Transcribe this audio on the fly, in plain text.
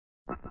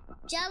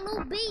Jello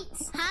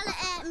Beats, holla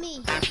at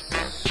me.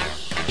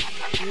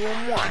 You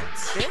want what?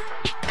 Eh?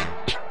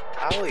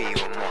 How are you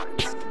want what?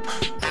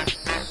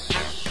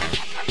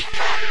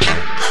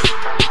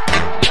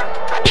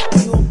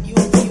 You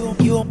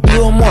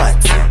want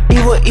what?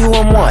 You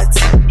want what?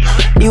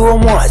 You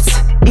want what?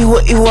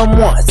 You want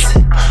what?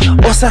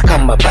 Osa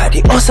kamba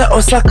body,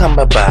 osa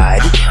kamba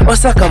body,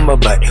 osa kamba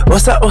body,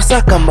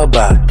 osa kamba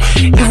body.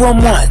 You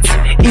want what?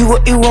 You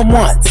want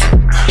what?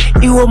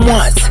 You want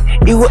what?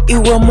 You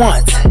want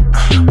what?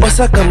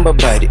 Osa kamba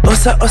body,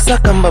 osa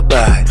kamba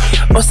body,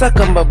 osa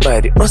kamba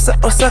body,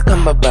 osa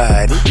kamba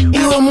body.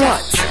 You want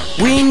what?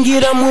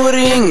 Wingira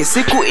muringi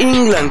siku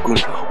England kun.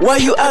 Why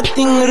you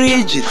acting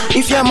rigid?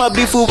 If yama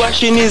bifu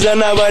washing is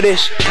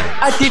anavadesh.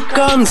 At it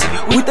comes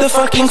with a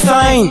fucking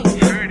fine.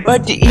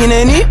 But in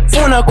any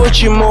funa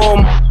kochi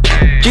mom.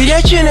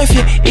 Jija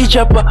chenefye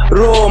ichapa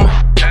Rome.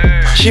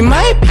 She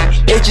might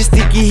be a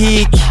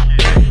sticky hiki.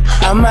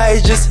 I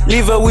might just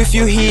leave her with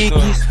you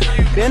hickeys.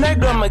 Then I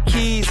got my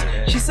keys.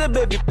 She said,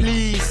 baby,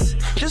 please.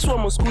 Just one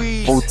more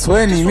squeeze.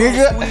 420,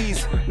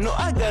 nigga. No,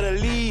 I gotta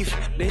leave.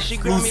 Then she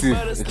got me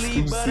by the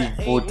sleeve. Exclusive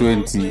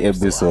 420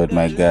 episode,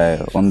 my guy.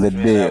 On the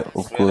day,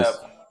 of course.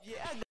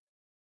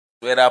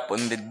 Straight up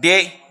on the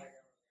day.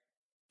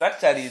 It's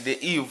actually the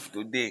eve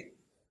today.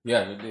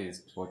 Yeah, today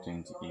is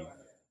 420 Eve.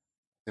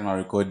 I'm not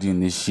recording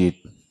this shit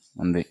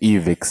on the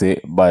Eve,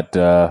 but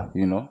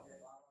you know,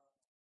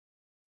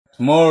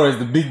 tomorrow is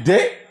the big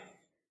day.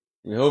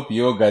 We hope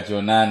you all got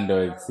your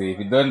Nando, If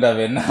you don't have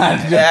a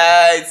Nando,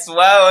 Yeah, it's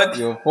wild.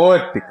 your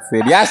 40,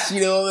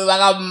 Yashiro,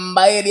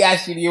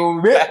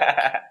 Yashiro,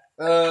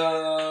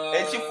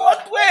 H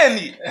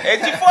 420.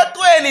 H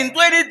 420 in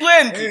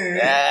 2020.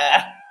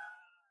 Yeah.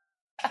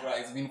 Bro,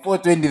 it's been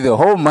 420 the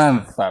whole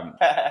month, fam.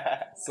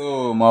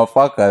 So,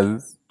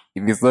 motherfuckers,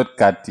 if it's not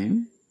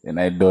cutting, then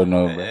I don't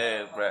know, bro.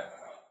 Yeah, bro.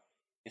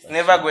 It's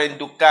never going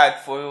to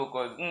cut for you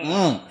because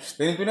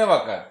Then it will never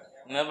cut.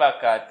 never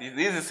cut.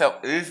 This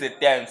is the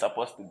time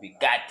supposed to be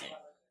cutting.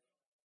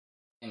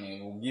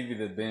 Anyway, we'll give you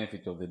the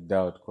benefit of the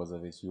doubt because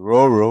of it.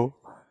 Roro.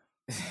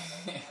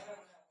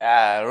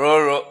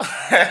 Roro.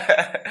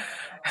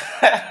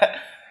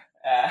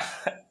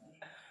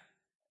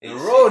 The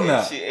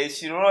Rona.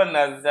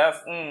 Rona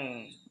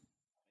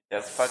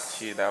just fucked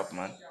shit up,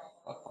 man.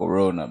 Fuck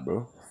Corona,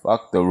 bro.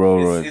 Fuck the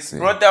Roro. It's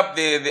brought up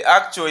the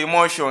actual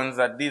emotions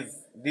that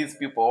these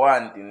people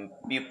want in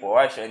people,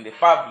 actually, in the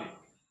public.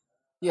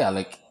 Yeah,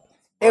 like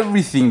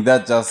everything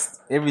that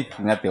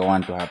they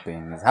want to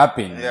happen is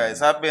happening. Yeah,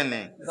 it's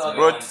happening. It's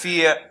brought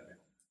fear.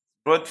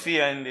 Brought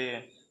fear in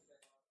the.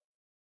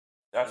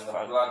 That's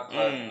fact.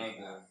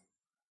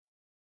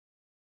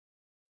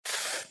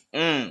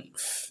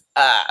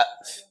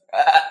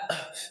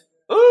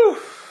 Ooh.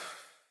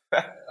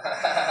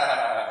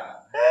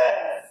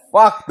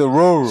 Fuck the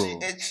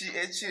Roro.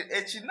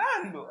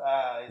 Echinando.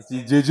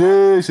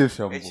 JJ Chef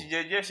Shambo.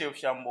 JJ Chef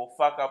Shambo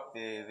fuck up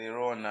the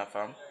Rona,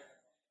 fam.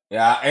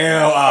 Yeah,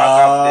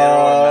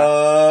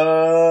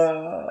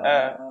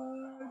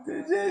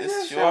 JJ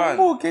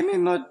Shambo, can he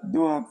not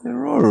do up the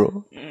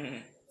Roro?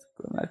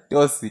 Gonna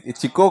toss it.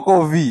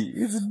 Chikoko V.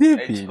 It's deep.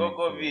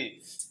 Chikoko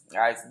V.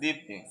 Yeah, it's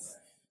deep.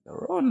 The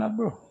Rona,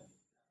 bro.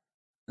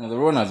 No, the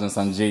Rona's on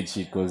some J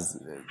shit because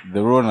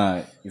the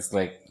Rona is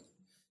like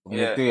when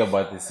they tell you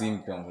about the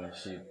symptoms and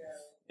shit.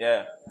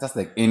 Yeah. Just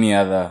like any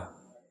other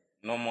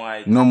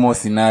normal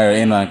scenario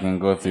anyone can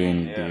go through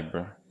any day,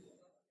 bro.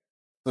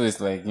 So it's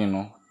like, you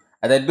know,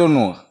 and I don't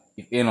know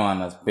if anyone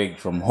has pegged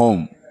from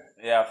home.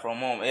 Yeah, from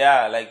home.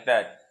 Yeah, like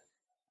that.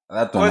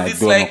 That one I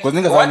don't know. Because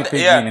niggas only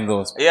pegging in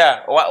those.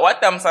 Yeah,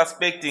 what I'm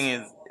suspecting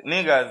is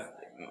niggas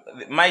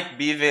might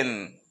be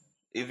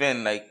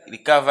even like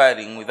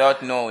recovering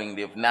without knowing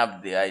they've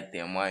nabbed the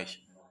item. Why?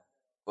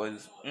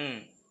 Because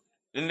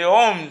in the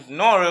homes,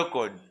 no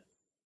record.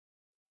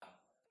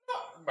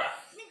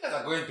 Niggas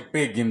are going to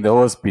peg in the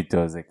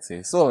hospitals,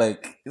 so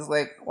like it's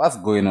like what's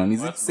going on?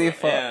 Is it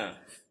safer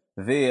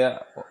there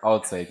or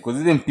outside? Because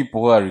even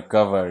people who are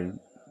recovering,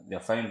 they're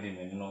finding,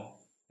 you know,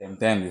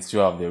 sometimes they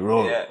still have the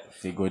road. Yeah.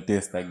 They go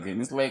test again.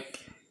 It's like,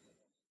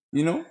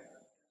 you know,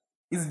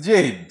 it's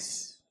jade.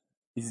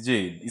 It's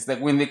jade. It's like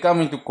when they come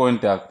into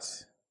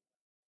contact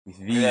with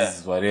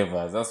these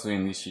whatever, that's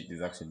when this shit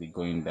is actually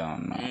going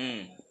down now.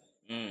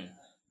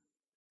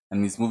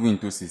 And it's moving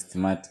too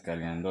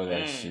systematically and all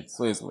that shit.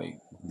 So it's like,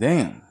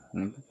 damn.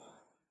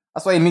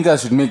 That's why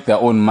niggas should make their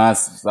own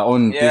masks, their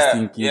own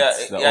testing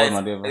kits, their own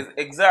whatever.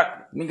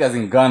 Exactly. Niggas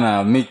in Ghana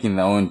are making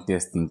their own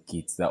testing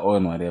kits, their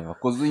own whatever.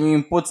 Because when you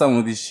import some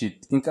of this shit,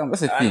 it can come.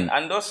 That's the thing.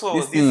 And also,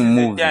 this this thing is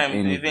moves the time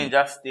with to even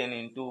just turn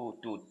into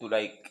to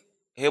like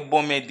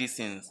herbal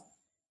medicines.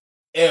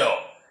 Ew.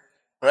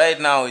 Right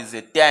now is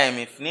the time.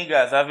 If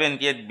niggas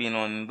haven't yet been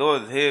on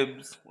those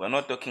herbs, we're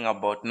not talking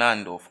about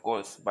Nando, of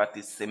course, but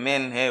it's the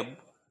main herb.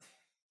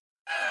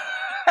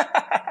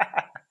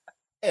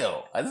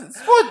 Ew,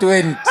 it's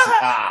 420.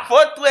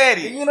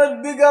 420. You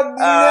not big up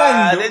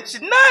Nando. That's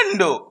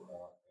Nando.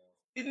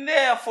 In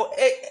there for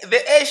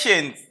the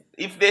Asians.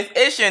 If the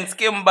Asians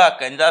came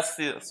back and just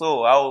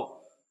saw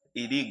how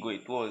illegal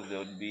it was, they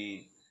would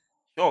be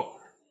shocked.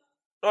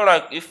 So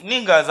like if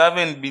niggas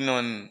haven't been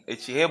on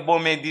herbal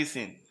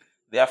medicine,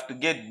 they have to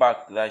get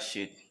back to that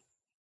shit.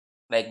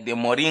 Like the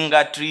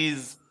moringa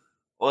trees,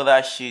 all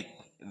that shit.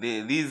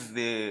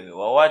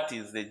 What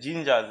is the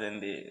gingers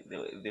and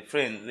the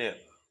friends there.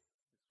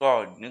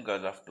 So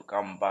niggas have to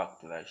come back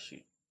to that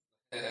shit.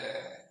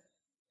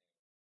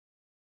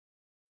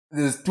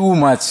 There's too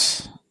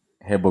much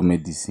herbal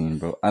medicine,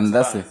 bro. And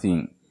that's the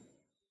thing.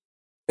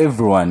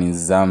 Everyone in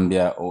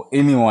Zambia or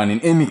anyone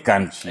in any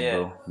country,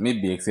 bro,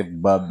 maybe except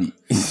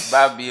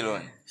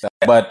Babylon.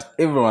 But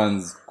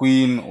everyone's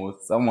queen or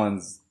someone in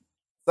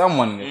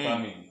the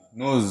family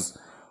knows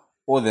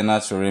all the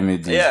natural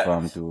remedies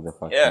from to the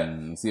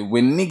fucking. You see,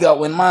 when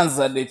man's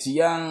at the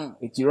young,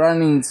 it's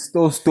running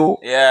store.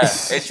 Yeah,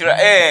 it's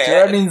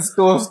running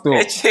store.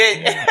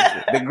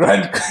 The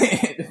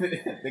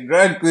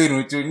grand queen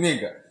with your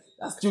nigga.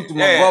 That's true to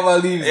my guava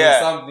leaves or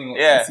something.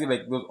 You see,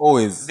 like those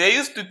always. They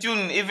used to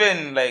tune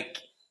even like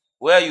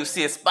where you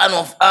see a span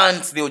of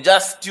ants, they'll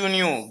just tune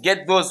you.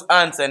 Get those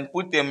ants and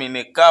put them in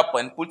a cup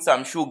and put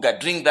some sugar.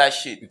 Drink that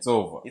shit. It's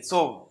over.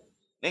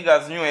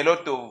 Niggas knew a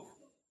lot of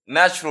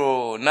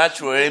natural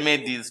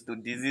remedies to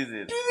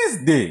diseases. To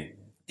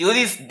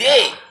this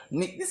day.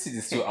 This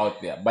is still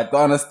out there, but I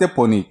want to step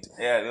on it.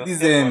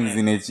 These ends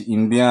in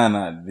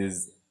Indiana,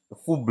 there's a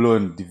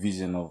full-blown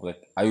division of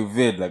like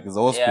Ayurveda, like there's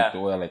a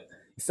hospital where like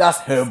it's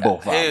just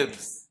herbal,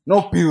 herbs.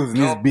 No pills,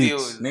 no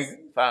pills,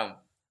 fam.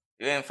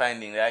 You ain't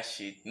finding that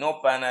shit. No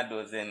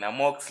Panadols and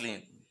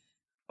amoxicillin.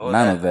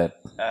 None of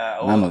that.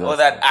 All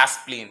that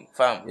aspirin,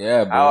 fam.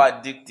 Yeah, bro. How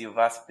addictive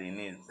aspirin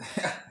is.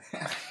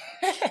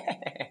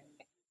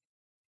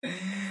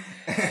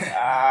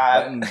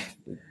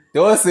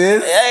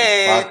 Doses.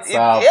 It's fucked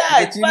up.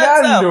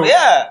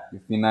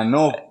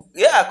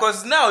 Yeah,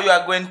 because now you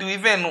are going to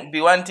even be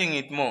wanting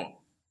it more.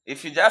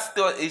 If you just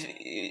thought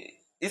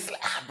it's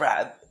like,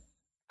 bruh,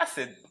 I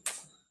said,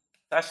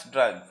 that's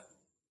drugs.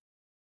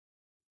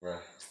 Bruh,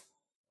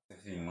 the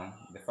thing, man.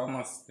 The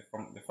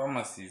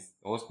pharmacies,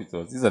 the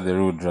hospitals, these are the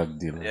real drug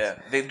dealers. Yeah,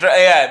 the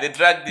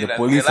drug dealers. The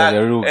police are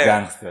the real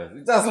gangsters.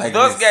 It's just like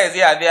those guys,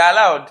 they're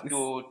allowed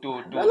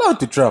they're allowed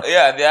to trap.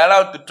 Yeah, they're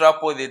allowed to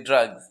trap all the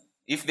drugs.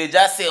 If they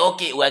just say,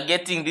 okay, we're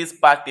getting this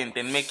patent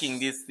and making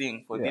this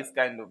thing for this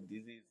kind of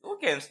disease, who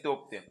can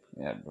stop them?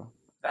 Yeah, bro.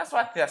 That's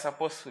what they're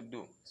supposed to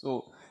do.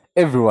 So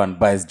everyone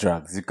buys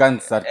drugs. You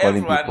can't start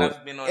calling people.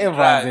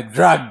 Everyone's a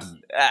druggie.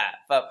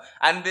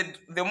 And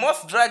the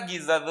most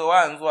druggies are the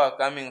ones who are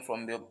coming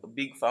from the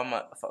big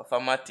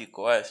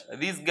pharmaceutical.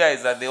 These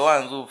guys are the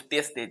ones who've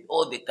tested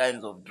all the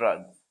kinds of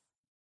drugs.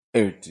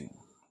 Everything.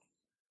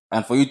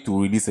 And for you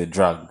to release a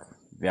drug,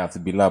 they have to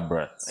be lab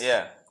rats.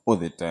 Yeah. All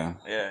the time.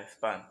 Yeah, it's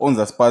fun. Ones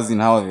are spazzing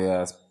how they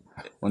are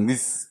on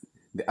this,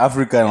 the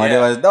African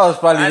whatever. That was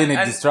probably even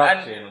a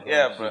distraction.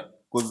 Bro.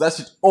 Because that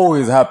shit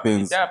always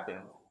happens. It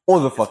happens. All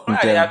the fucking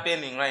time. It's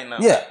happening right now.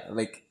 Yeah,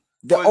 like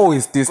they're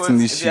always testing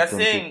this shit. They are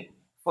saying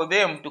for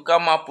them to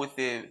come up with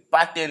a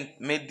patent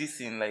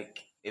medicine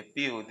like a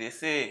pill, they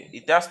say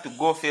it has to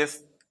go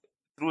first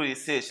through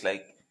research,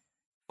 like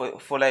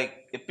for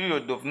like a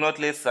period of not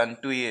less than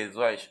 2 years.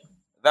 Right?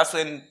 That's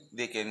when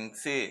they can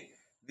say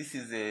this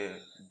is a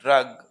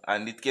drug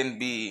and it can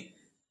be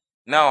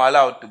now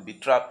allowed to be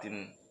trapped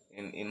in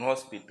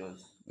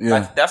hospitals. Yeah.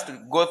 But it has to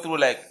go through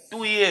like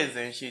 2 years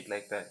and shit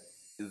like that.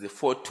 It's the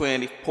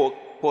 420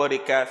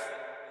 podcast.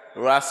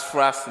 Ras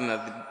Fras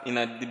in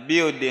the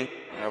building.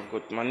 I've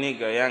got my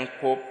nigga Young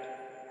Pop.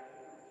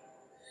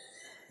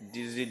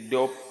 Dizzy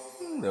Dope.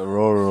 The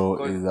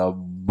Roro is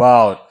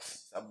about.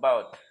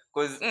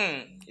 Because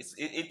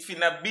it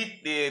finna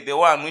beat the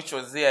one which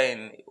was there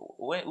in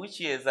which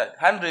year is that?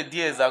 100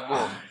 years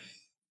ago.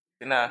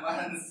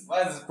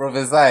 Man's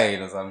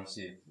prophesying or some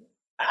shit.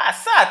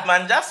 Sad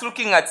man, just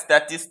looking at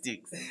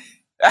statistics.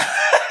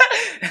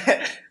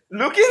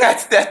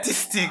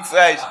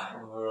 Right?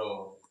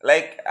 Bro.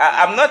 Like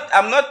I'm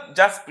not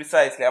just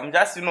precisely. I'm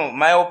just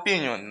my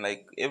opinion.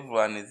 Like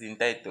everyone is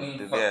entitled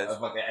to theirs.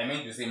 I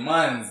mean to say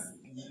man's.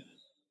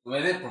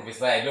 When they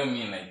prophesy, I don't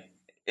mean like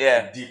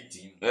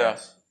predicting. Yeah.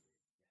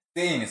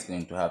 Saying it's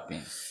going to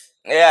happen.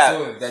 Yeah.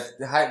 So that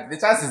the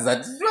chances that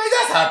it might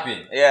just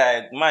happen. Yeah,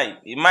 it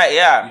might.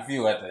 Yeah. You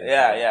feel what I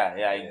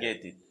Yeah. I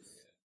get it.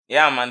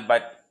 Yeah, man.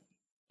 But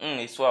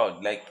it's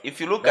wild. Like if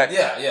you look at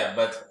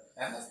but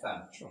I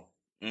understand. True.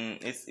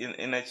 It's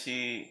in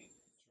actually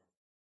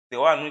the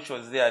one which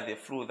was there, the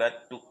flu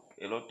that took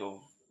a lot of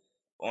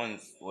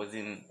ons was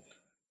in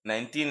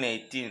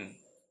 1918,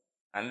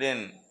 and then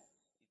it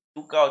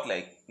took out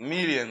like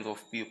millions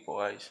of people.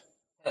 Right?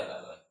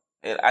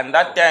 And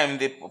that time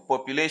the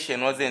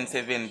population wasn't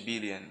 7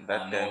 billion.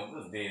 That time.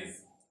 Those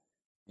days,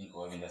 I think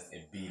was just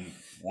a billion.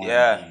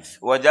 It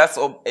was just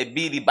a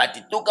billion, but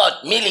it took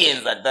out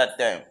millions at that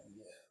time.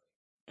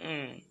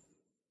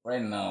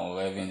 Right now,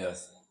 we're having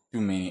just too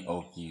many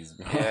Okies.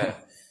 Yeah.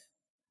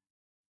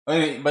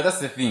 Anyway, but that's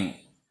the thing.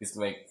 It's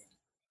like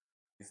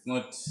it's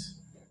not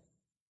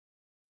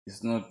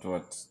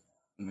what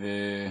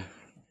the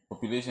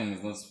population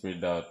is not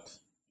spread out.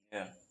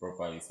 Yeah.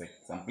 Properly. It's like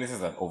some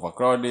places are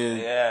overcrowded.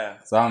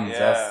 Yeah. Some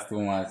just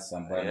too much.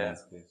 Some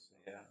places.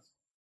 Yeah.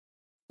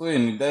 So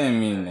it doesn't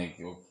mean like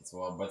okay,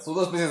 so but so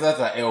those places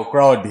that are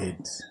crowded.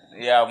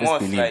 Yeah, Just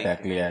most believe like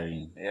that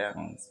clearly. yeah.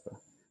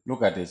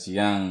 Look at the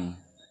young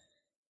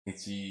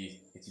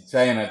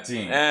China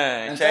thing.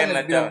 And China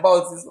China's been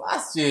about since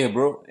last year,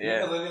 bro.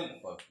 Yeah.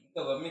 Because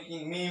of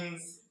making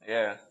memes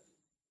Yeah.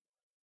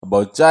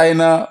 about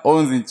China,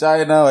 owns in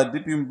China, we're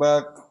dipping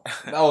back.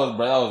 That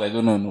was I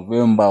don't know,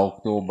 November,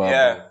 October,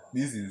 Yeah. bro.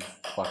 This is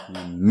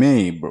fucking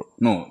May, bro.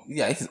 No,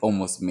 yeah, this is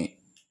almost May.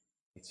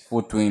 It's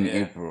 420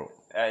 April.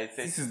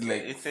 This is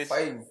like it's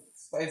 5,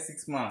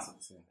 6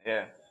 months.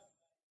 Yeah.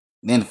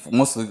 Then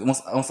most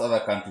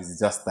other countries it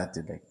just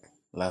started like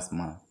last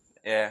month.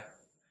 Yeah.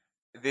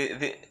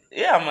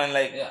 Yeah, man,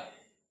 like Yeah.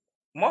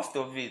 most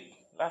of it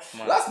last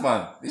month. Last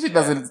month. This shit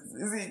doesn't.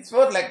 It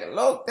felt like a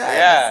long time.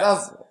 Yeah. It's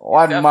just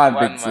 1 month.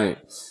 One month.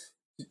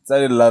 It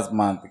started last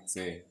month.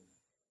 Say.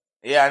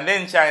 Yeah, and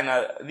then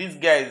China. These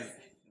guys,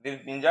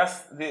 they've been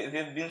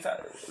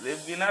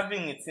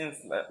having it since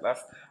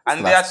last,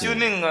 and they are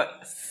tuning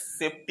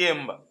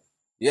September.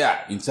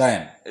 Yeah, in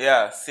China.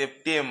 Yeah,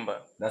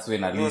 September. That's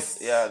when at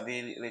least. Yeah,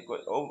 they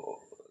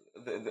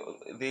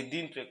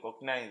didn't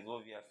recognize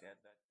obviously at that.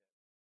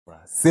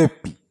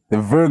 Sepi, the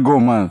Virgo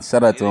month.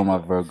 Shout out to all my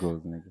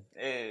Virgos, nigga.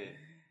 Hey.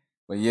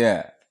 But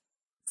yeah,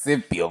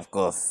 Sepi, of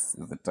course,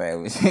 is the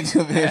time we should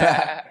to be.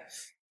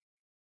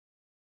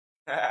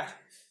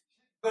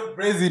 Good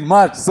praising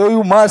March. So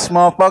you March,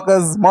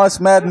 motherfuckers. March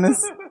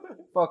madness.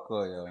 Fuck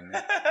all y'all,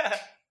 nigga.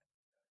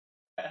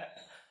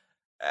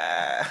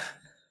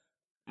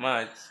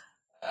 March.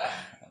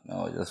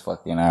 No, just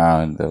fucking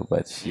around though,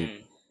 but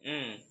shit.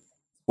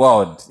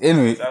 Wild.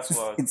 Anyway,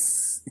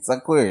 it's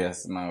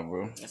Aquarius now,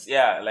 bro.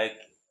 Yeah, like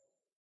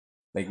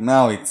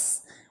now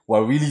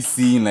we're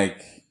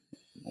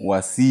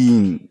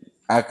seeing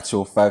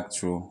actual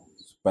factual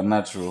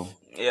supernatural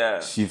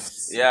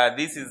shifts. Yeah,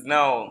 this is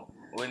now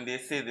when they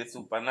say the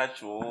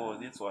supernatural. Oh,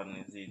 this one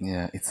is it.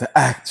 Yeah, it's an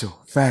actual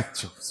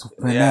factual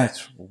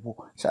supernatural. Yeah.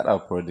 Shout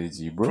out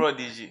Prodigy, bro.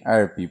 Prodigy.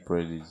 RP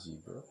Prodigy,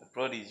 bro.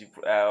 Prodigy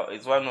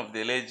is one of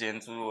the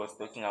legends who was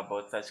talking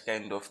about such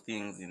kind of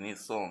things in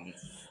his songs.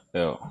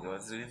 Yeah. He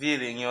was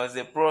revealing he was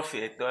a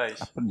prophet.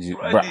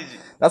 Prodigy.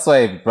 That's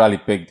why he probably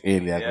pegged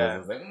earlier. Yeah. I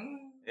was like,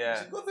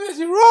 yeah. She go to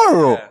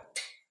Shiroro. Yeah.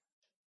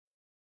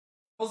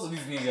 Most of these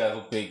niggas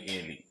who peg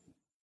early.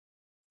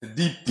 The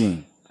deep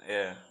thing.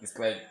 Yeah. It's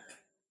like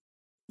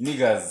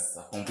niggas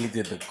have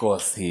completed the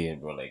course here,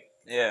 bro. Like,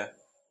 yeah.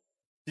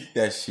 Pick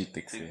that shit,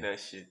 Pick that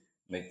shit.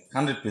 Like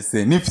 100%.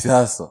 Nipsey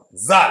Hussle.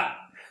 Zal.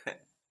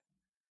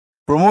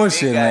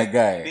 Promotion, my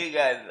guy. Big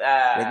guys.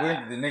 They're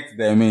going to the next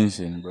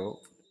dimension, bro.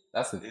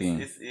 That's the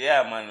thing.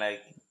 Yeah, man.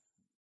 Like,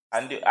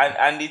 and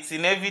it's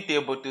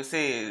inevitable to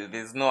say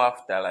there's no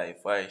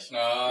afterlife. Right? It's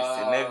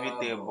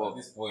inevitable. At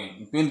this point,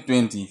 in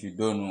 2020, if you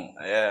don't know,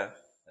 yeah,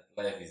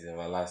 that life is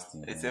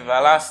everlasting. It's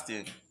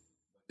everlasting.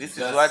 This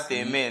is what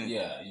they mean.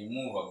 Yeah, you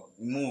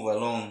move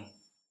along.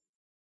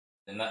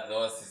 The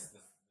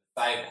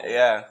cycle.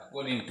 Yeah.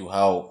 According to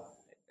how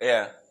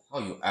you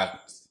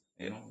act.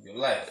 You know, your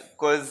life.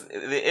 Because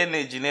the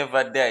energy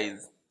never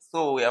dies.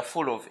 So we are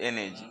full of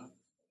energy.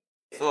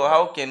 So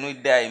how can we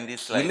die in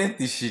this life? We learn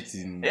this shit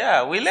in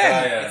we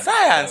learn. It's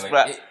science,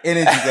 bro.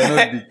 Energy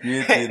cannot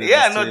be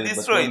created. Not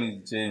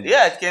destroyed.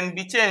 Yeah, it can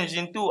be changed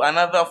into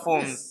another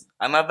forms,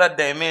 another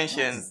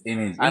dimensions,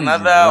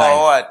 another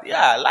or what?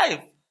 Yeah,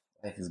 life.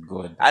 Life is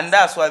good. And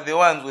that's why the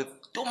ones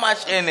with too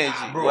much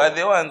energy, we're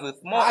the ones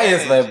with more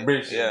highest energy.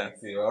 Vibration. Yeah.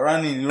 We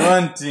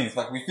run things.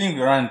 Like we think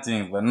we run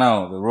things, but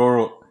now the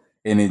raw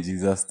energy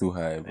is just too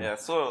high, bro. Yeah,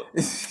 so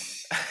you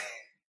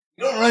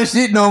don't run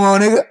shit no more,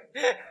 nigga.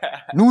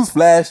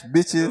 Newsflash,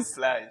 bitches.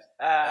 Newsflash.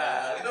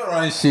 You don't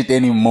run shit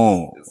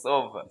anymore. It's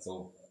over.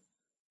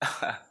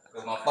 Because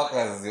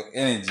motherfuckers, your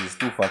energy is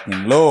too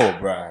fucking low,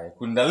 bro.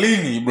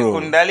 Kundalini, bro.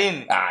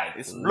 Kundalini.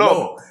 It's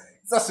blocked.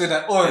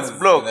 It's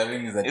blocked.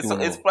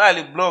 It's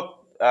probably blocked.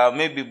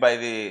 Maybe by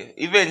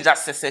even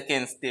just a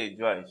second stage,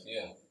 right?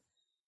 Yeah.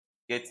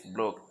 Gets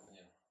blocked.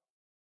 Yeah.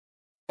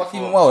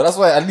 Fucking wow. That's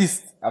why at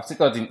least I've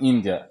checked out in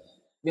India.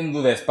 Even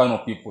though there's span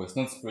of people, it's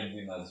not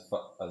spreading as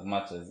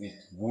much as it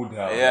would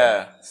have.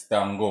 Yeah.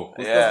 Stango.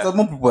 Yeah. There's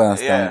more people than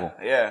Stango.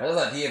 Yeah. But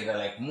those are here, they're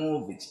like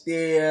more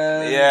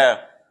vegetarian. Yeah.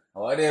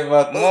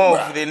 Whatever. More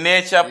of the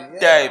nature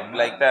type, man.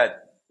 Like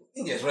that.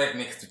 India's right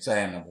next to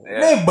China. Bro.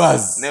 Yeah.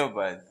 Neighbors.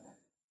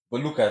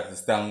 But look at the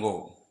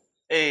Stango.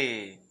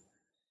 Hey.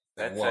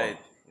 That's right.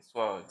 It's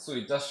wild. So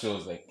it just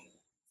shows like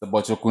it's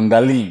about your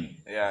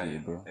Kundalini. Yeah.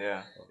 Bro.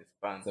 Yeah.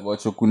 It's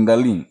about your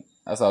Kundalini.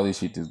 That's how this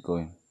shit is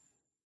going.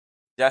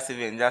 Just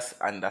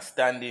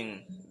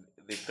understanding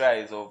the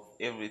cries of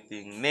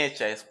everything,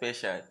 nature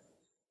especially.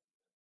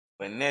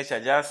 When nature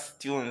just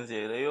tunes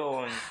it,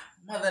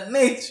 Mother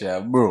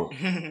Nature, bro.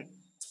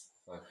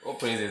 All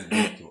praises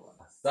be to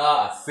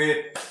Asa,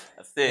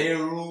 Aset,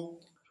 Heru,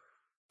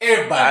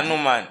 everybody.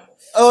 Hanuman.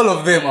 All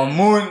of them are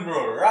moon,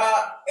 bro.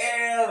 Ra,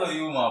 all of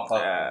you,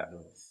 motherfuckers, bro.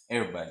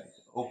 Everybody.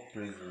 All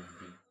praises be.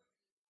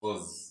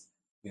 Because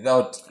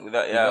without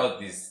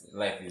this,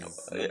 life is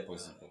not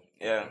possible.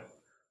 Yeah.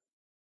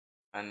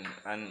 And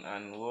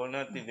we're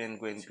not even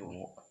going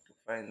to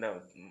find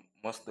out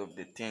most of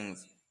the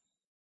things.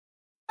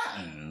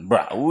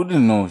 Bruh, I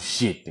wouldn't know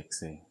shit,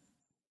 except.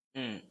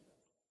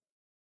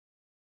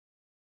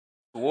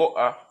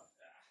 Water.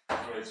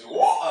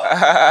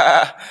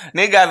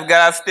 Niggas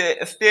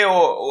gotta stay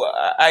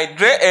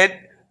hydrated.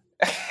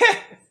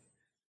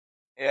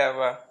 Yeah,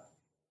 but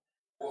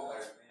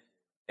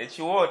it's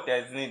water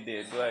is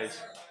needed, right?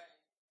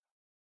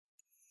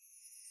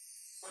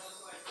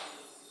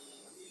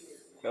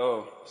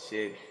 Oh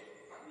shit.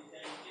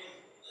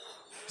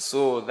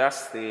 So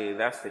that's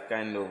the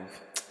kind of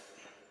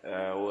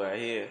we're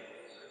here.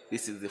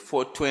 This is the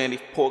 420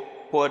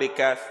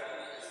 podcast.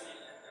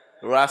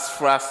 Ras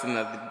Fras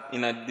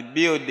in the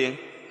building.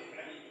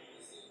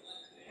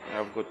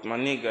 I've got my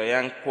nigga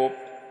Young Pop,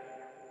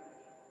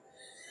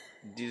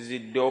 Dizzy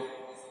Dope.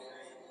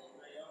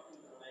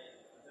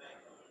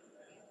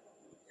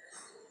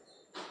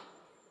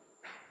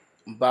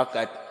 Back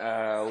at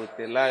with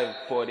the live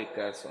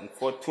podcast on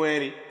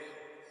 420.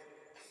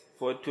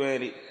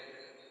 420.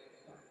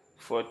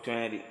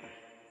 420.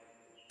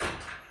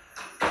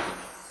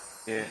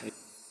 Yeah.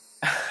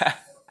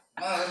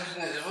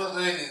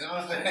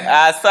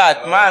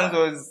 Sat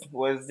Mans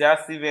was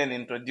just even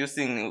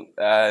introducing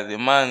the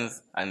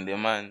mans and the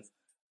mans.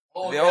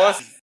 The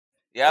host,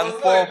 Young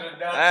Pop,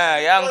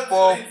 Young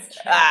Pop.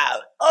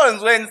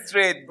 Owens went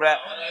straight, bruh.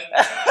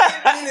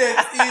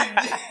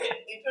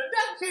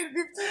 Introduction,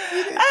 15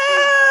 minutes.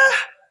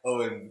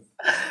 Owens.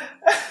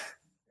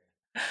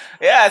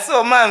 Yeah,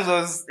 so Mans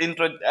was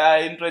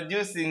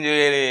introducing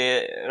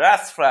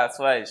Ras Fras,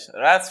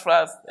 Ras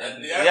Fras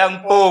and Young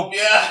Pop.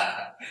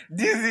 Yeah.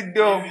 Dizzy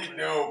Dope.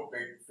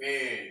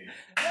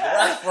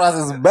 Ras Fras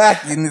is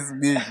back in this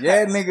bitch.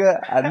 Yeah,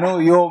 nigga. I know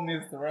you all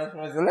missed Ras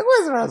Fras. You're like,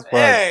 where's Ras Fras?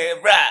 Hey,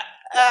 bruh.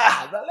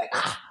 I'm like,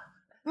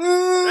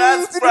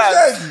 Ras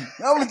Fras.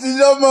 How much is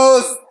your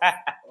mouse?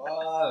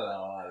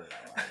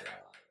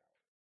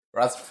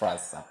 Ras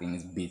Fras up in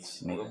this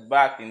bitch, nigga. We're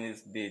back in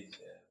this bitch.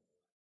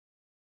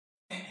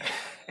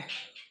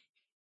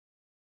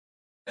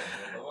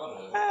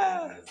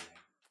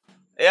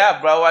 Yeah,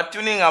 bro, we're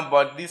tuning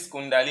about this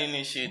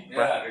Kundalini shit,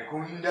 bro. Yeah,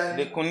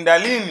 the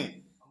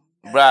Kundalini.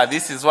 Bro,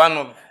 this is one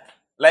of,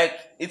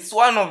 it's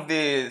one of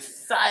the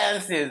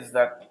sciences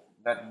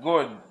that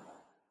God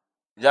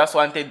just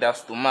wanted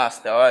us to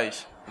master,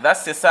 right?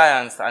 That's the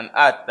science and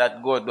art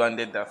that God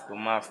wanted us to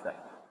master.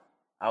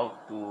 How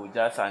to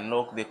just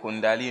unlock the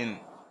Kundalini.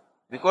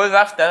 Because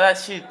after that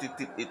shit,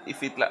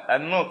 if it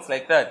unlocks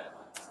like that,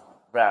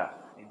 bruh,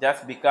 it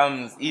just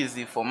becomes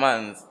easy for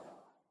mans.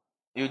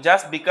 You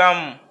just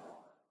become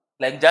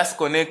just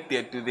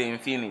connected to the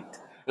infinite.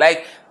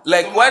 Like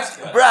what,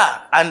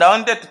 bruh? And I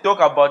wanted to talk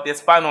about a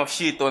span of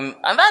shit on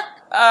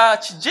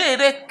that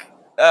J-Rek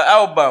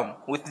album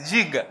with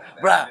Jigga,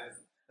 bruh.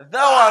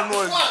 That one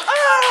was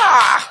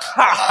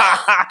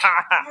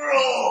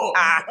Bro.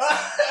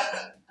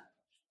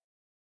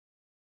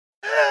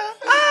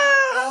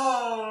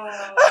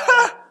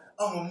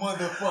 I'm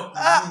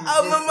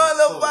a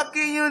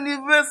motherfucking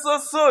universal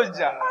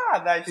soldier.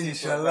 That shit.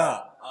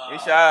 Inshallah.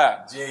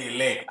 Inshallah.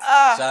 J-Lex.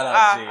 Shout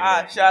out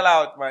J-Lex. Shout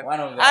out, man. One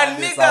of the and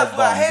hardest niggas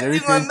were albums.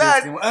 hating on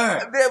that.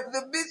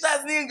 The bitch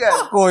ass niggas.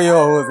 Fuck all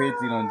y'all was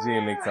hating on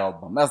J-Lex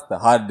album. That's the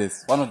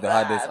hardest. One of the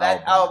hardest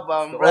that albums.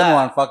 album, The bruh. only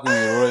one fucking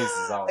with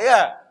Royce's album.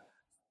 Yeah.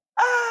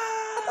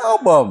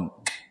 Album.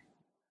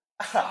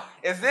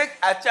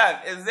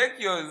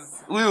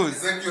 Ezekiel's wheels.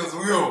 Ezekiel's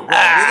wheel.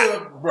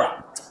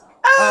 Bruh.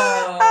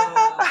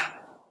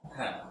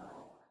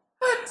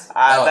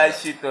 That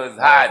shit was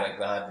hard. Like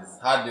the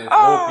hardest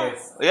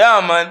vocals.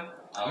 Yeah, man.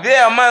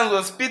 There, man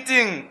was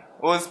spitting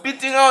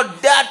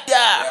out data.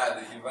 Yeah,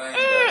 the divine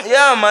data.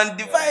 Yeah, man,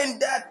 divine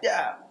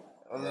data.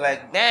 I was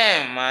like,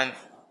 damn, man.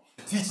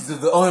 The teachings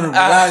of the Honorable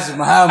Elijah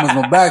Muhammad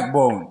was my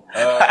backbone.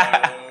 Bro.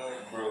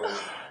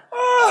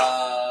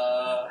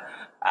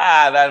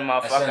 That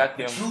motherfucker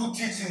The came. true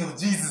teaching of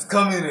Jesus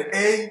coming in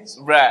age.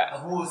 Bruh. I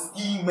wore a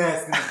ski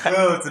mask and a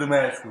girl to the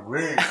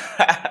masquerade.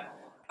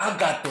 I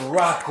got the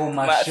rock on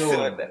my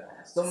shoulder.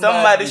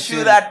 Somebody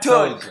should have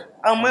told you.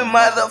 I'm a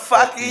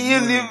motherfucking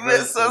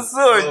universal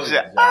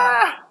soldier.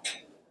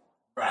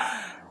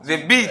 The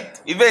beat,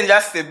 even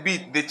just the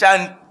beat, the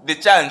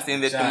chants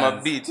in the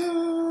Tuma beat.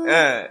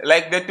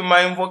 Like the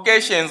Tuma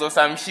invocations or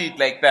some shit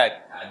like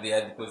that.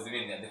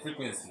 The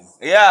frequencies.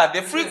 Yeah,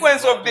 the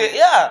frequency of the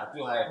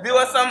there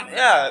was some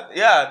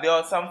there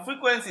were some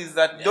frequencies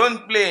that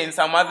don't play in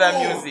some other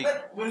music.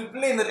 When you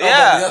play that Yeah.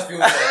 album, you just feel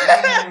like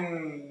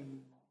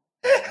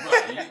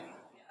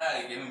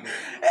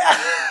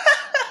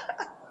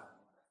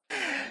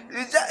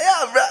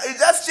bro, you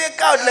just check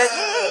out like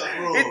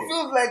it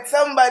feels like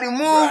somebody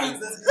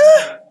moved.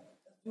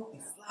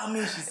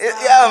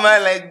 Yeah,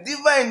 man, like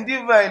divine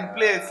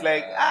place,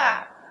 like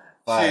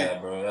fire,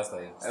 shit. bro. That's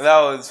like That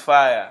was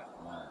fire.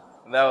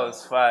 That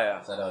was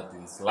fire. shout out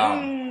to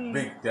Islam,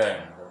 big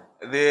time, bro.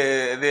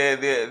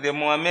 The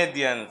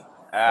Mohammedans.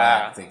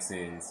 Takes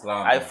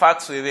Islam. I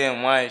fucks with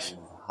them, why?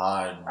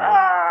 Hard,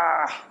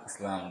 bro.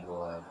 Islam go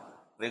hard.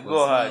 They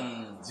go hard.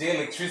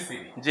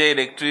 J-Electricity. J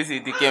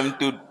Electricity came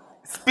to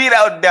spit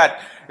out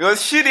that. He was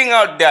shitting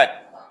out that.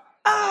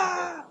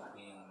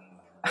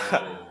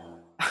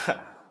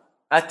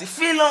 At the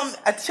film,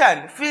 at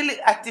Chan, feel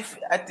it at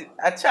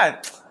Chan.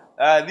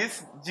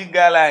 This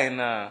jigger line,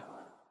 at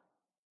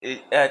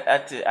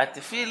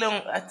the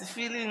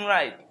feeling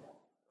right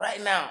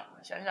now,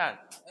 Shan.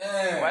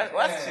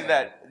 What's she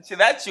that? She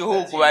that you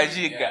hook by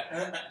jigger.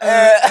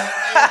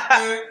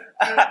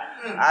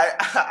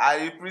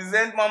 I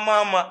represent my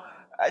mama,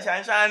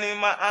 Shan,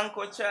 my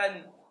uncle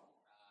Charlie.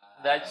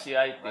 That she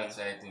I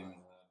think.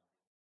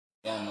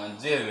 Yeah, man,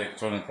 J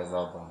Electronica's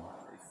album.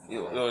 It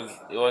was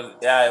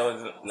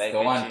like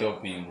the one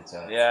top in the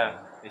chart. Yeah,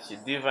 it's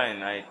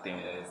divine, I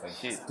think. Yeah, it's like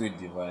shit. too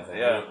divine.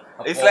 Yeah,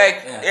 it's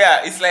like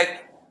it's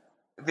like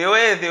the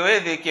way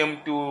they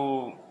came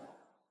to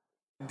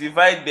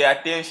divide the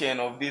attention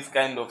of this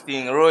kind of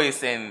thing,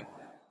 Royce and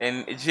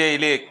Jay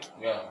Lake.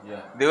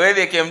 Yeah. The way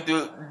they came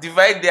to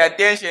divide the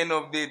attention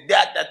of the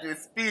that we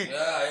speak.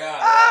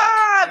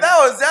 Yeah. That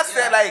was just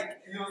like.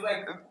 It was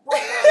like.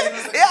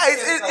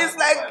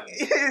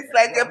 It's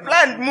like a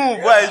planned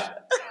move, right?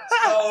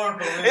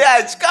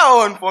 It's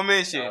cow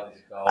formation.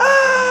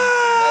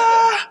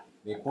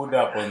 They put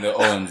up on their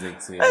own, they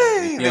say.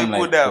 They came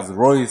put like, up. because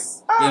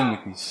Royce came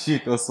with his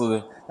shit also.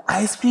 The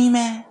ice cream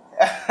man.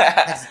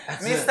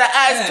 Mr.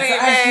 Ice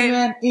Cream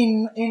Man.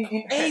 In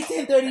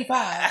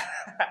 1835.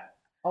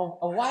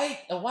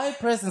 a white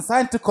person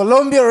signed to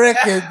Columbia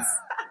Records.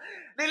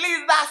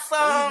 Release that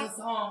song.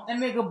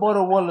 And nigga bought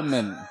a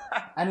watermelon.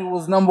 And it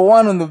was number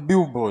 1 on the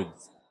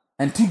billboards.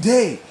 And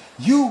today,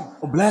 you,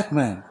 a black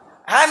man,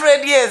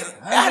 100 years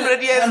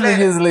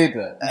later, is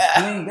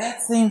playing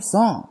that same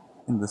song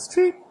in the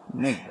street,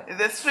 nigga. In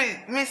the street,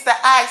 Mr.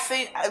 Ice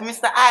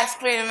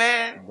Cream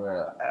Man.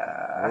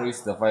 Bruh,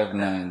 Royce the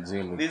 5'9"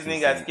 jail. These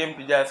niggas came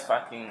to just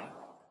fucking.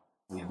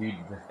 They did.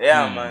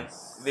 Man.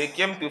 They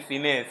came to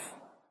finesse.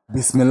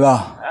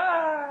 Bismillah.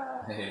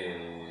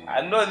 Hey.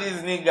 I know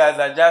these niggas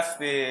are just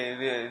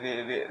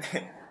the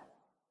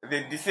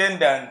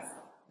descendants.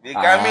 They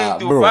come in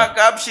to fuck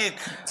up shit.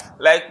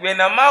 Like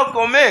when a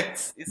Malcolm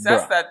X, it's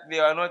just that they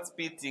are not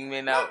spitting.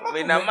 When a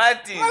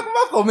Martin.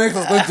 Malcolm X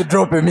was going to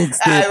drop a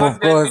mixtape, of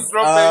course.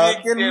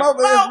 Malcolm X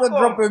will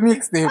drop a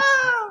mixtape.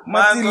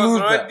 Man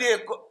was already a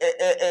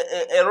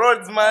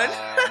Rhodesman.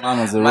 Man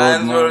was a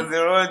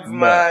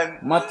Rhodesman.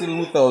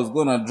 Martin Luther was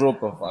gonna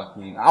drop a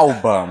fucking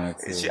album.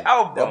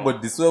 Album.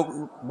 But this way,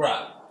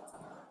 bruh.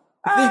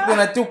 I think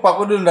when Tupac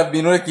wouldn't have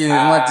been working with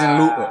Martin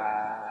Luther.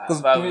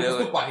 Because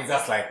Tupac is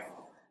just like,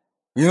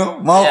 you know,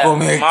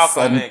 Malcolm X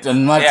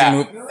and Martin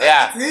Luther.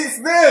 Yeah. It's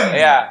them.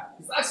 Yeah.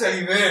 It's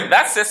actually them.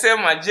 That's the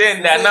same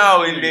agenda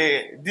now in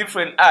the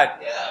different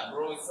art. Yeah,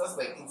 bro. It's just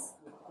like, it's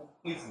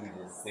completely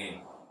the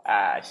same.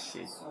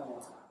 Shit. So,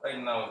 right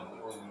now,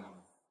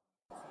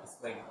 it's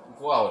like,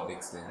 it's wild,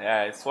 Dexter.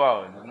 Yeah, it's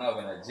wild. There's not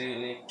even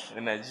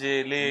a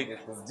J League.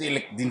 Because J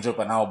League didn't drop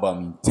an album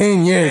in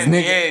 10 years, 10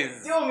 nigga.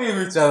 years. Tell me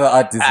which other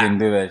artist can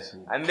do that shit.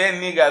 And then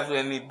niggas,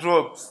 when it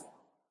drops,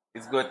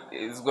 it's got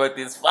his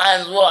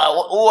fans who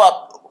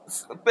are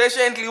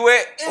patiently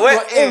waiting.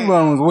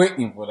 Everyone was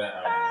waiting for that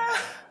album.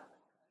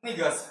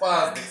 Niggas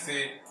fast, they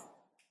say.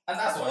 And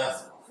that's what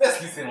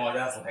first listen was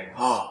just like,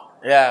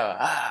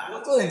 yeah.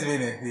 What wasn't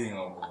even a thing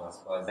of us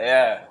fast.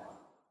 Yeah.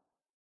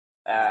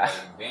 Like,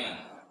 damn.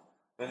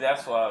 So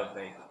that's what I was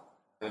like.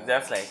 So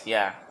just like,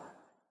 yeah.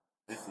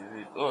 This is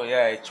it. Oh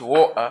yeah, it's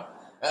water.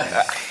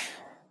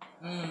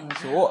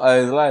 Chihuahua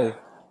is life.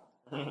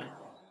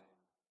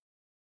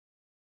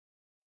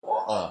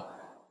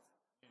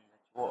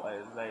 Water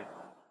is life.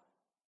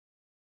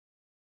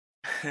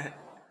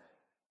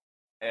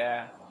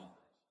 Yeah.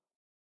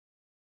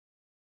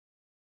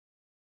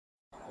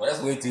 We're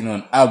just waiting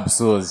on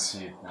Absol's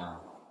shit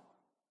now.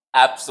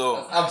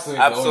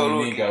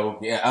 Absolutely.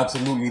 Yeah,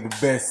 absolutely the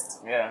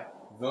best. Yeah.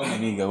 The only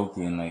nigga who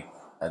can, like,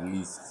 at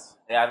least.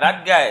 Yeah,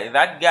 that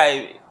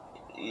guy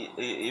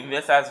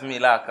investors me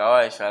like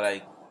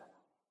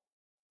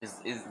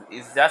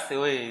it's just the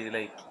way,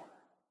 like,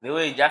 the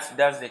way he just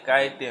does the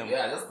item.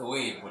 Yeah, that's the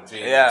way he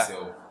portrays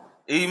himself.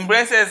 He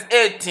embraces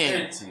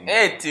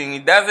everything. He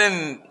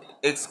doesn't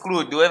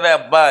exclude whether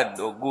bad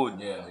or good.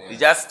 Yeah. He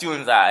just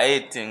tunes are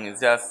hating.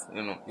 It's just,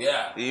 you know.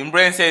 Yeah. He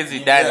embraces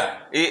it and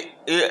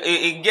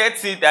he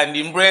gets it and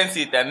embraces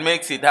it and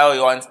makes it how he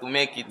wants to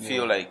make it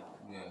feel like.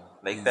 Yeah.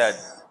 Like that.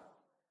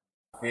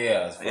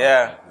 Fair as fuck.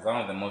 Yeah. He's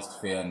one of the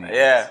most fair niggas.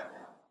 Yeah.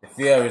 The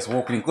fair is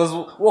walking, because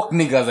walk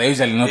niggas are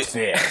usually not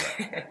fair.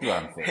 Too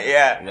unfair.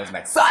 Yeah. You're just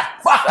like,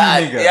 fuck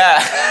niggas.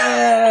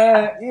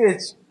 Yeah.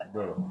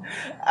 Bro.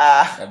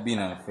 I've been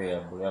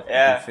unfair, bro. You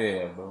have to be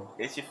fair, bro.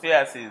 It's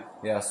fair, sis.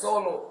 Yeah,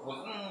 Solo was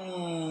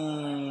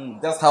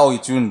that's how he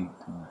tuned.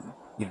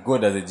 If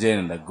God has a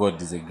gender,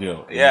 God is a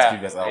girl. In his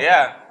previous album.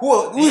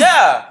 He's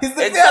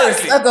the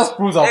fairest. That just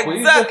proves up.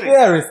 He's the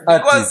fairest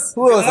artist.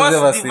 Who else has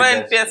ever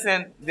said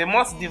that? The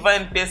most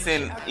divine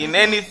person in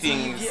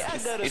anything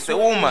is a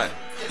woman.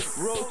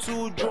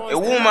 A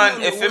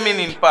woman, a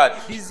feminine part.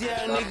 These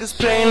young niggas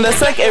playing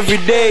that's like every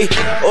day.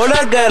 All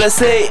I gotta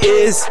say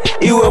is,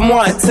 you and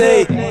what?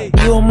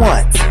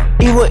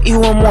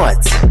 Iwo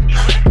what?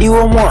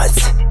 Iwo what?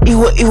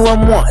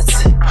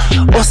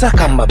 Osa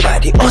kamba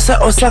body,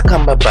 osa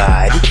kamba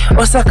body,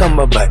 osa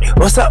kamba body,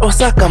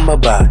 osa kamba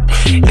body.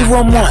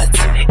 Iwo what?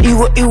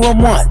 Iwo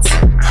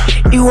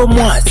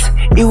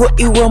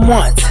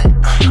what?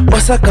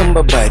 Osa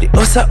kamba body,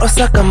 osa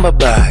kamba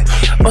body,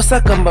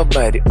 osa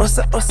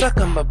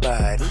kamba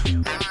body.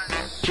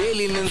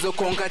 Daily ninzo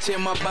konga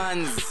chema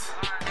bands.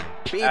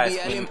 Baby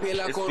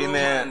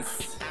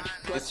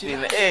it's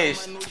been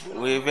aged.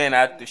 We even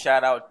had to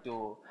shout out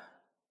to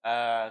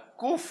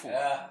Kufu.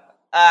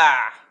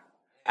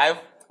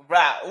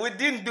 We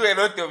didn't do a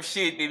lot of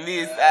shit in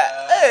this.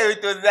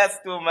 It was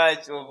just too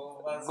much of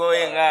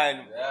going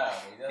on. Yeah,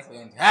 we just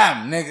went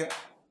ham, nigga.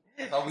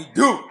 That's how we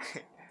do.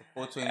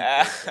 420.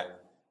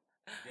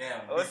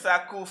 Damn.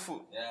 Osa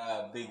Kufu.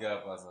 Yeah, big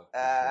up, Kufu,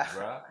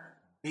 bro.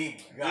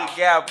 Big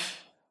up.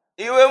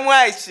 Iwe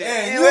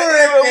mwache.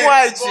 Iwe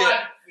mwache.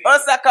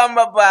 Osa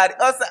kamba bari.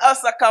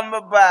 Osa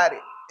kamba bari.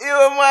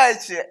 Iwe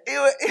mwache.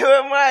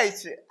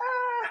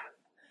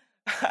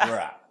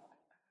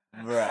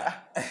 Bruh.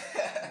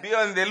 Be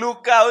on the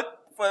lookout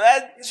for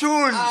that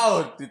tune.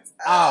 It's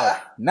out.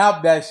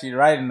 Nab that shit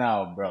right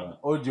now, bro.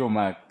 Audio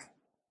Mac.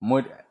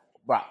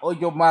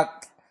 Audio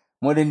Mac.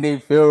 Modern Day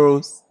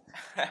Pharaohs.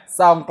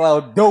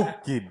 SoundCloud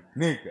Dope Kid.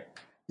 Nigga.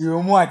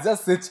 Iwe mwache.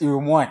 Just search Iwe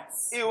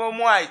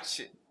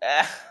mwache.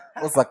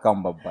 Osa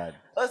kamba bari.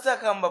 Osa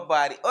kamba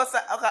bari.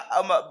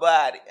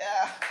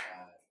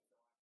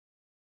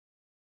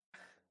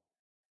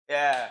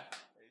 Yeah.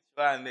 It's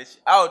fun. It's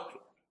out.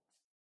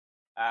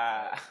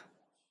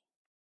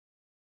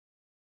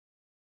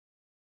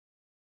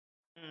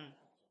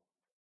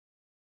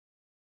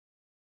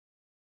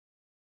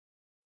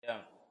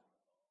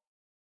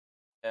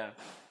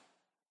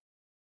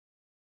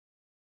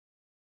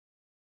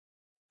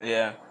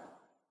 Yeah.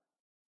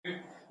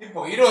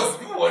 People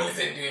listen to a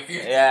 50.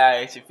 Yeah,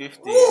 it's a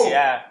 50. Ooh,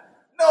 yeah.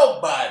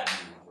 Nobody,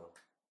 bro.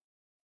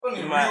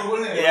 Only the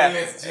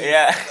realest G.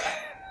 Yeah.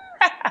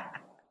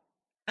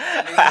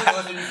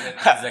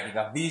 It's like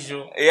a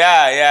visual.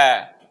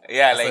 Yeah,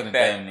 like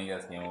that. Time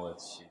niggas can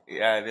watch shit.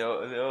 Yeah, the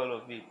all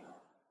of it.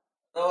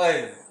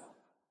 Otherwise,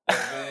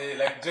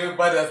 like Joey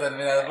Badass and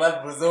Blood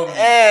Bruzomi.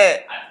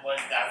 Hey. At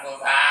podcast was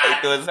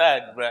hard. It was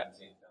hard, bro.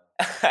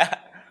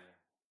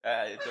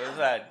 It was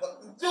hard.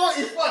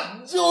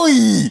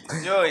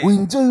 Joey.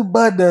 When Joey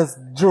Badass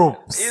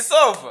drops, it's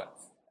over.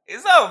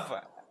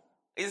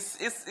 It's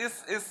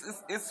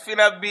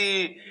finna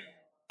be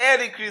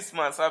Merry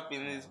Christmas up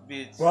in this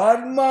bitch.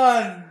 Bad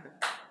man.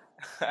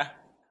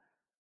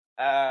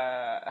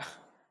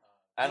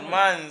 And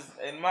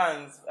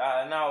man's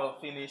now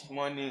finished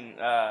morning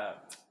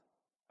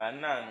at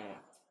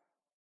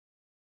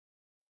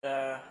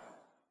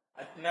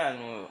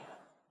nano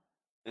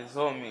is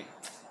homie.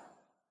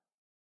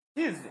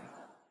 Steezy.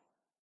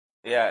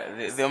 Yeah,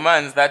 the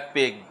man's that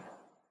peg.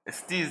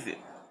 Steezy.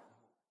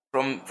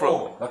 From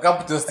the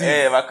capital Steezy.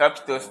 Yeah, the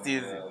capital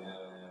Steezy.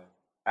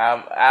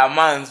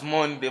 Man's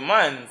the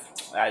man's.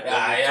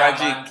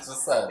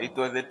 It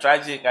was a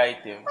tragic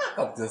item.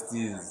 Capital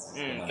Steez.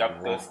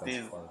 Capital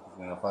Steez.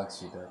 Fuck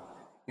shit.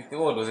 If the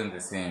world wasn't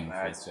the same,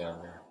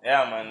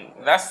 yeah, man.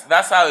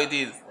 That's how it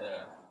is.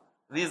 Yeah.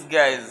 These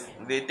guys,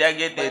 they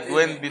targeted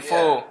when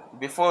before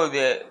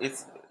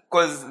it's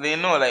because they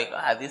know like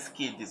this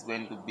kid is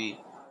going to be.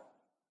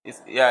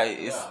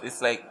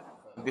 It's like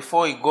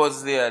before he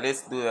goes there,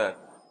 let's do that.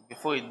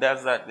 Before he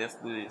does that, let's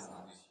do this.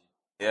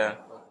 Yeah.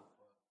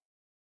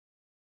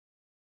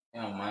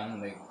 Yeah, man,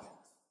 like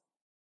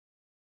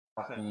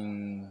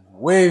fucking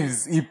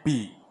Waves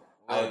EP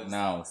out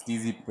now.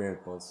 Steezy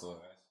Prep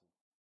also.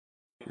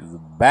 It's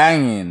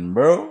banging,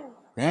 bro.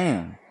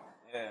 Damn.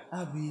 Yeah.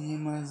 I be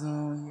in my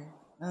zone,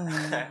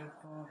 yeah.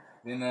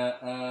 Then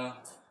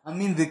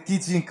I'm in the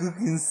kitchen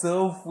cooking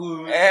soul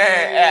food. I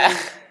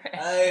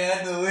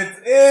had to wait.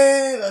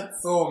 Hey, that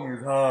song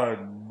is hard,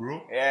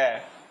 bro. Yeah.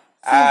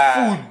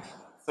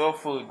 So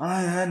food.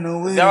 I had no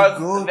way There to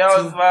go. There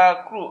was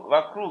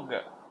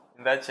Vakruga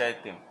in that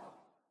item.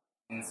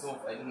 And so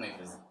I don't know if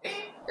it's.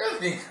 I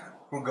think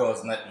Kruger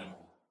was not in.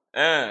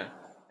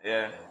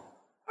 Yeah.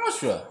 I'm not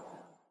sure.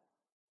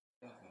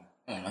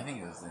 I think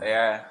it was.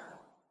 Yeah.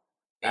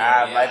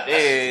 But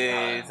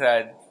it's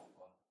hard.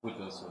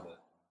 Good also that.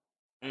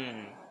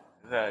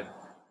 It's hard.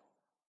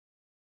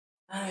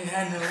 I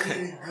had no way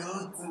to go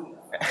to.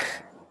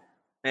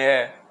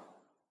 Yeah.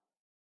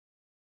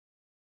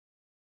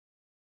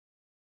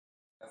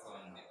 That's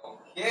on the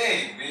okay,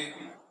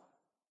 baby.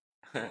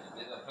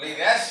 Better play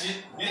that shit,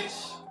 bitch.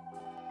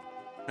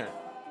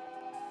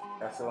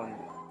 That's on the.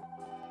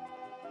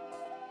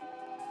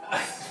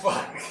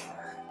 Fuck.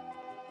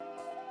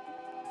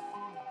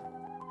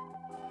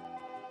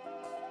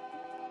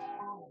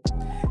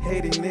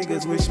 Hating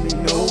niggas wish me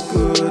no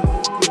good.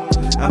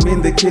 I'm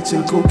in the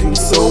kitchen cooking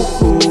soul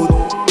food.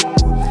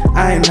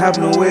 I ain't have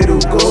nowhere to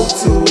go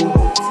to.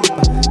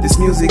 This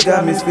music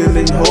got me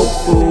feeling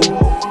hopeful.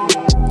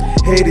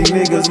 Hating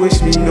niggas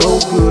wish me no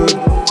good.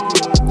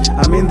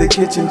 I'm in the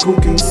kitchen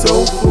cooking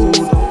soul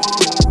food.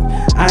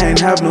 I ain't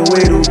have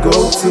nowhere to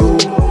go to.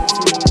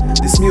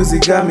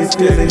 music got me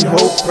feeling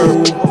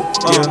hopeful.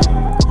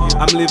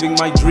 I'm living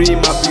my dream,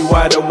 I'll be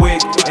wide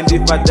awake. And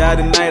if I die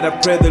tonight, I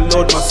pray the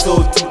Lord my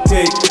soul to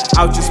take.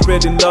 Out you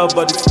spreading love,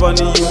 but it's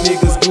funny you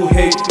niggas do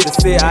hate. They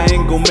say I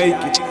ain't gon' make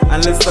it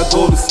unless I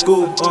go to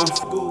school.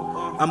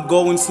 I'm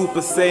going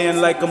Super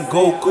Saiyan like I'm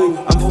Goku.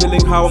 I'm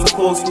feeling how I'm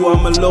supposed to.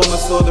 I'm alone,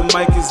 so the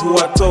mic is who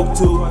I talk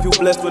to. Feel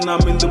blessed when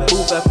I'm in the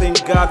booth. I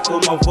thank God for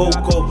my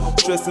vocal.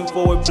 Stressing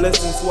for a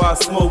blessing, so I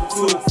smoke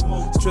too.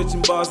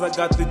 Stretching bars, I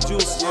got the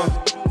juice.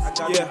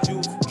 Yeah,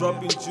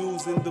 dropping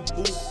jewels in the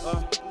booth.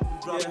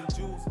 Dropping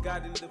jewels,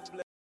 God in the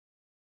flesh.